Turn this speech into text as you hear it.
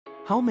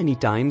How many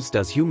times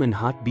does human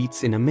heart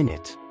beats in a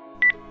minute?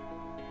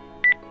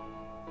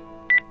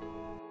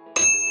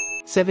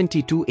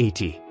 70 to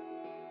 80.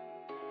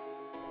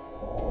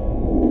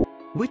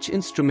 Which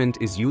instrument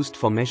is used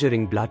for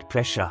measuring blood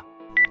pressure?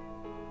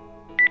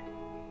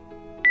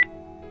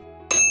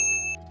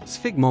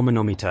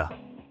 Sphygmomanometer.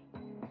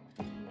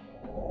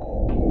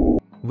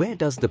 Where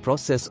does the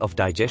process of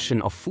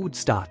digestion of food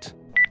start?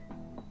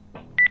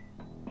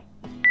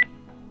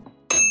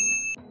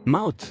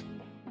 Mouth.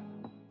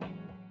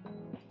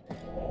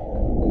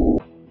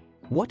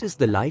 What is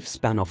the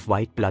lifespan of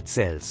white blood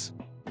cells?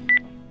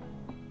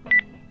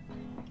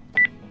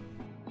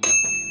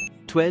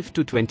 12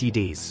 to 20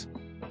 days.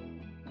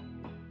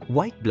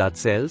 White blood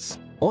cells,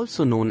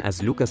 also known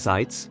as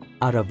leukocytes,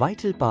 are a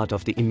vital part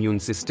of the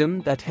immune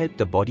system that help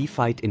the body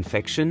fight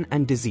infection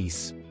and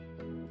disease.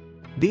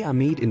 They are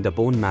made in the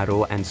bone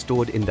marrow and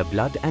stored in the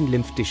blood and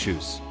lymph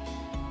tissues.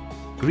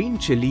 Green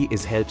chili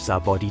helps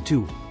our body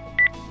too.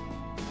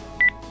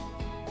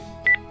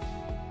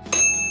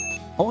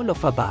 All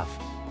of above.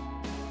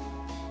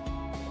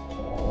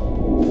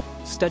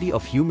 Study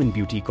of human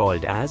beauty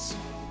called as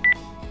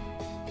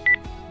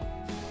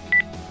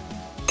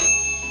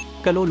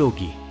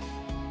Kalology.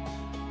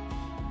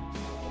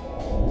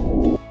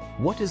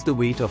 What is the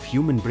weight of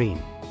human brain?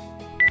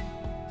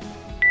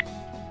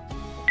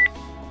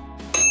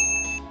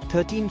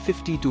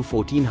 1350 to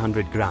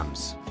 1400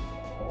 grams.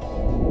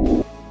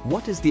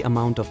 What is the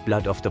amount of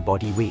blood of the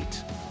body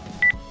weight?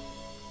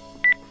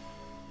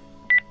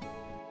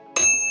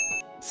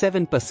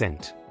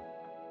 7%.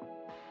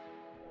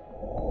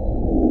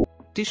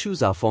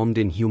 Tissues are formed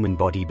in human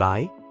body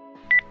by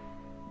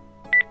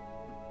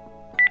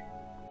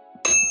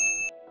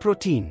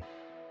protein.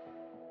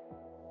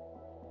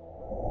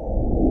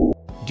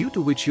 Due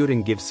to which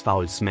urine gives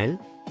foul smell?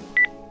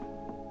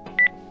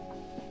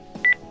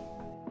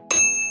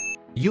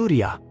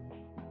 Urea.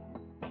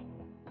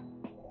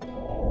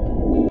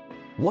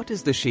 What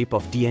is the shape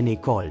of DNA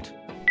called?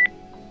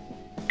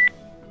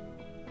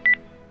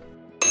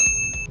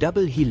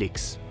 Double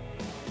helix.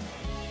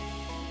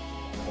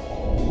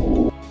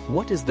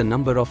 What is the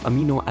number of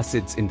amino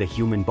acids in the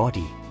human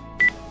body?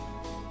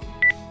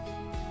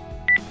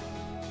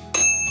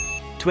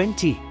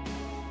 20.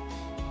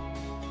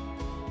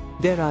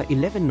 There are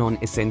 11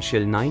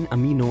 non-essential, 9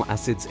 amino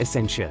acids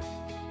essential.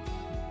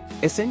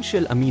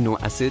 Essential amino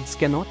acids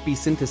cannot be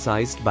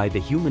synthesized by the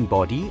human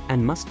body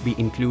and must be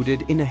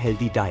included in a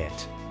healthy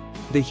diet.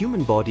 The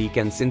human body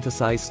can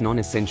synthesize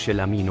non-essential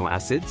amino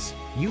acids,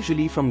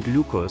 usually from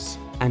glucose,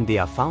 and they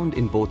are found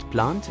in both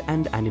plant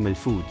and animal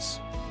foods.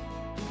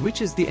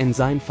 Which is the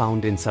enzyme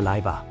found in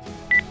saliva?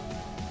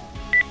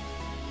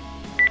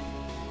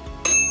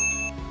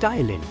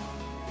 Ptyalin.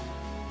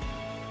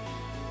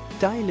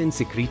 Ptyalin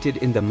secreted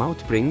in the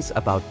mouth brings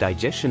about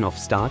digestion of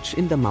starch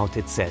in the mouth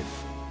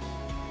itself.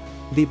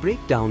 They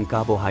break down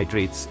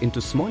carbohydrates into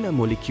smaller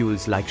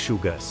molecules like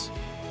sugars.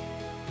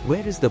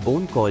 Where is the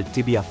bone called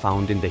tibia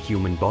found in the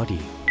human body?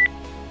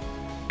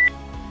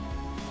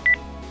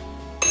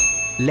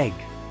 Leg.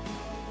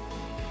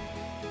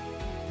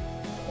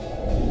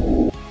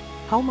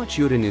 How much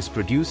urine is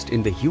produced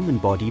in the human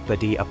body per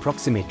day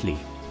approximately?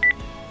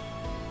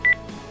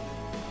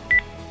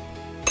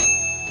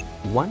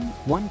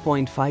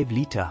 1.5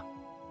 liter.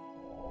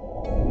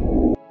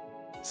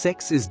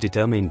 Sex is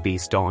determined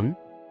based on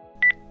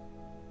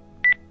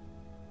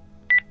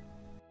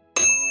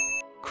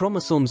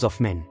chromosomes of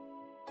men.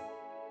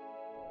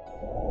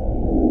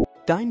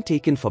 Time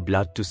taken for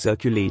blood to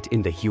circulate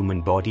in the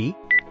human body?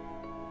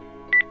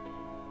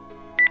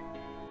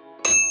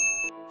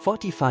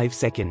 45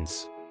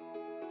 seconds.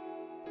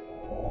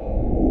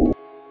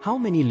 How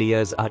many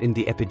layers are in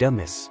the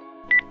epidermis?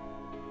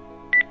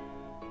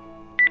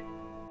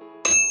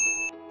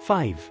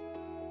 5.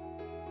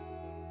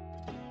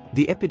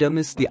 The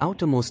epidermis, the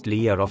outermost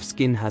layer of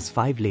skin, has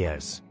 5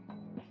 layers.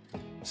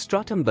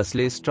 Stratum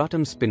basale,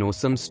 stratum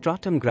spinosum,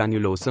 stratum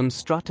granulosum,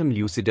 stratum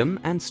lucidum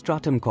and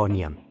stratum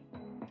corneum.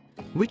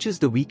 Which is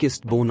the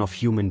weakest bone of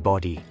human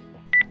body?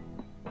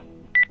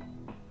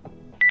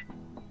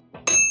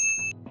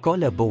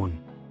 Collarbone.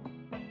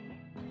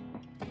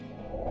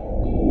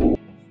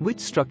 Which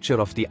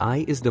structure of the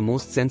eye is the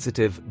most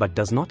sensitive but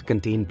does not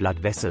contain blood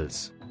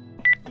vessels?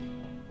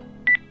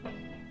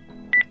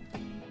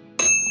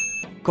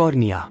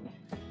 Cornea.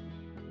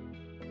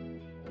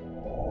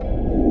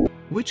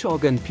 Which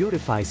organ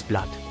purifies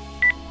blood?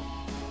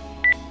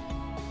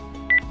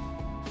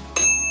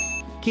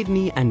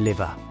 Kidney and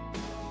liver.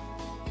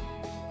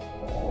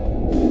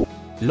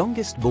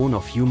 Longest bone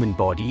of human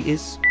body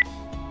is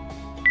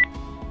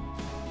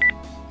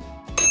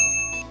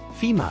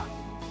femur.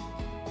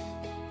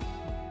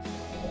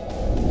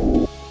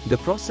 The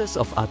process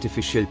of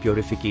artificial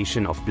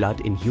purification of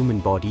blood in human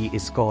body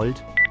is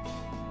called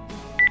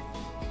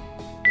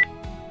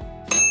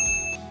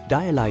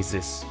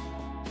dialysis.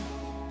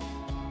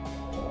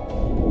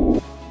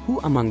 Who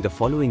among the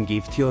following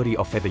gave theory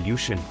of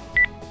evolution?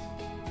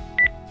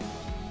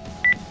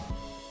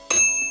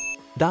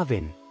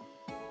 Darwin.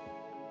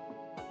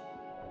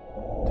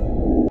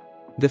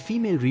 The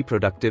female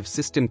reproductive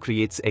system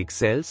creates egg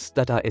cells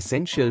that are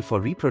essential for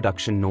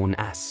reproduction known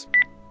as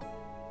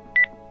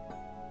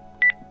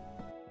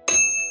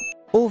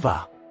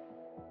ova.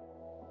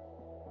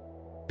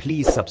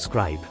 Please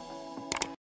subscribe.